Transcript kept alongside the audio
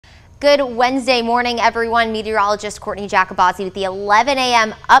Good Wednesday morning, everyone. Meteorologist Courtney Jacobazzi with the 11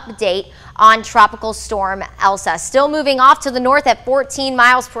 a.m. update on Tropical Storm Elsa. Still moving off to the north at 14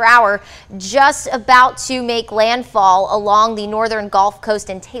 miles per hour, just about to make landfall along the northern Gulf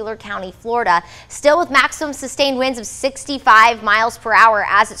Coast in Taylor County, Florida. Still with maximum sustained winds of 65 miles per hour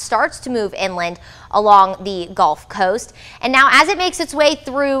as it starts to move inland along the Gulf Coast. And now as it makes its way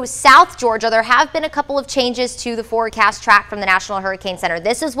through South Georgia, there have been a couple of changes to the forecast track from the National Hurricane Center.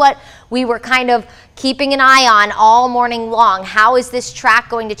 This is what we were kind of keeping an eye on all morning long. How is this track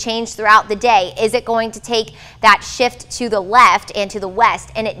going to change throughout the day? Is it going to take that shift to the left and to the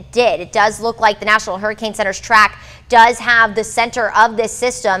west? And it did. It does look like the National Hurricane Center's track does have the center of this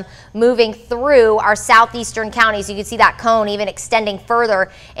system moving through our southeastern counties. You can see that cone even extending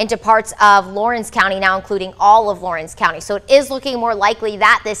further into parts of Lawrence County, now including all of Lawrence County. So it is looking more likely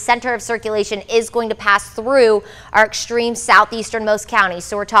that this center of circulation is going to pass through our extreme southeasternmost counties.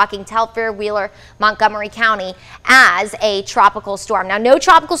 So we're talking Telfair, Wheeler, Montgomery County as a tropical storm. Now, no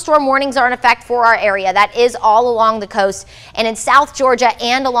tropical storm warnings are in effect for our area. That is all along the coast, and in South Georgia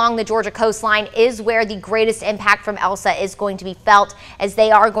and along the Georgia coastline is where the greatest impact from Elsa is going to be felt, as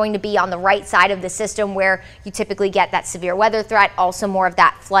they are going to be on the right side of the system where you typically get that severe weather threat, also more of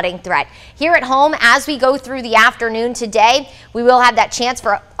that flooding threat. Here at home, as we go through the afternoon today, we will have that chance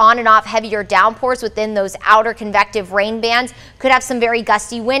for on and off heavier downpours within those outer convective rain bands. Could have some very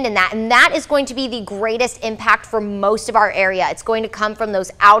gusty wind in that, and that is going to be the greatest impact for most of our area. It's going to come from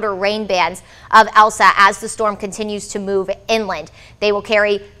those outer rain bands of Elsa as the storm continues to move inland. They will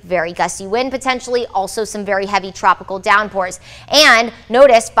carry very gusty wind, potentially also some very heavy tropical downpours. And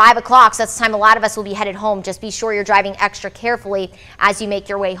notice 5 o'clock, so that's the time a lot of us will be headed home. Just be sure you're driving extra carefully as you make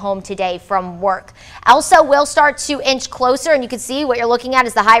your way home today from work. Elsa will start to inch closer, and you can see what you're looking at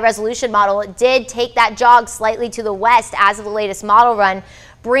is the high resolution model. It did take that jog slightly to the west as of the latest model run,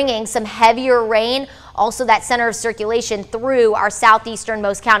 bringing some heavier rain, also that center of circulation through our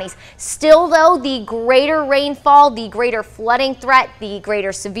southeasternmost counties. Still though, the greater rainfall, the greater flooding threat, the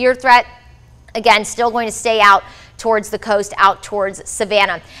greater severe threat, again, still going to stay out towards the coast, out towards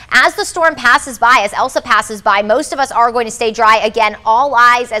Savannah. As the storm passes by, as Elsa passes by, most of us are going to stay dry. Again, all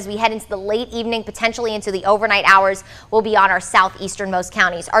eyes as we head into the late evening, potentially into the overnight hours, will be on our southeasternmost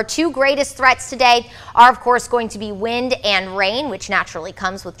counties. Our two greatest threats today are, of course, going to be wind and rain, which naturally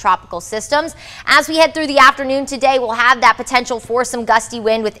comes with tropical systems. As we head through the afternoon today, we'll have that potential for some gusty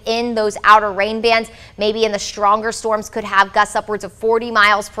wind within those outer rain bands. Maybe in the stronger storms could have gusts upwards of 40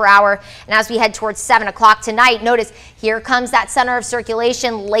 miles per hour. And as we head towards 7 o'clock tonight, notice here comes that center of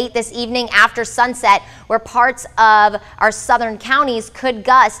circulation late this evening after sunset, where parts of our southern counties could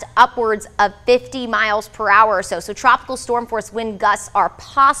gust upwards of 50 miles per hour or so. So tropical storm force wind gusts are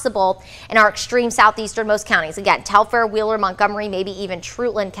possible in our extreme southeasternmost counties. Again, Telfair, Wheeler, Montgomery, maybe even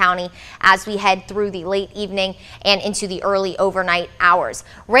Truitland County as we head through the late evening and into the early overnight hours.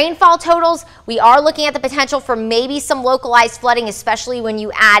 Rainfall totals, we are looking at the potential for maybe some localized flooding, especially when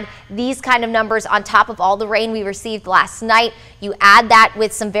you add these kind of numbers on top of all the rain we received last night. You add that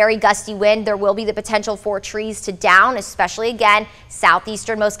with some very gusty wind, there will be the potential for trees to down, especially again,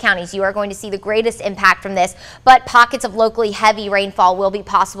 southeasternmost counties. You are going to see the greatest impact from this, but pockets of locally heavy rainfall will be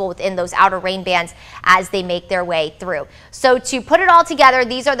possible within those outer rain bands as they make their way through. So to put it all together,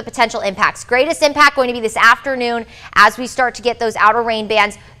 these are the potential impacts. Greatest impact going to be this afternoon as we start to get those outer rain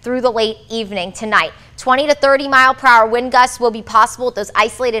bands through the late evening tonight. 20 to 30 mile per hour wind gusts will be possible with those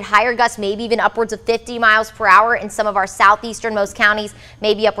isolated higher gusts, maybe even upwards of 50 miles per hour in some of our southeasternmost counties,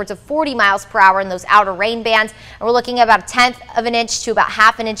 maybe upwards of 40 miles per hour in those outer rain bands. And we're looking at about 1/10 of an inch to about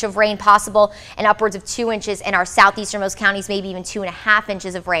 1/2 an inch of rain possible, and upwards of 2 inches in our southeasternmost counties, maybe even 2.5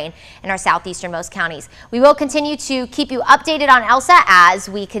 inches of rain in our southeasternmost counties. We will continue to keep you updated on Elsa as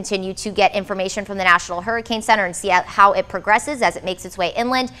we continue to get information from the National Hurricane Center and see how it progresses as it makes its way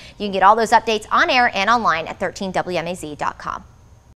inland. You can get all those updates on air and online at 13WMAZ.com.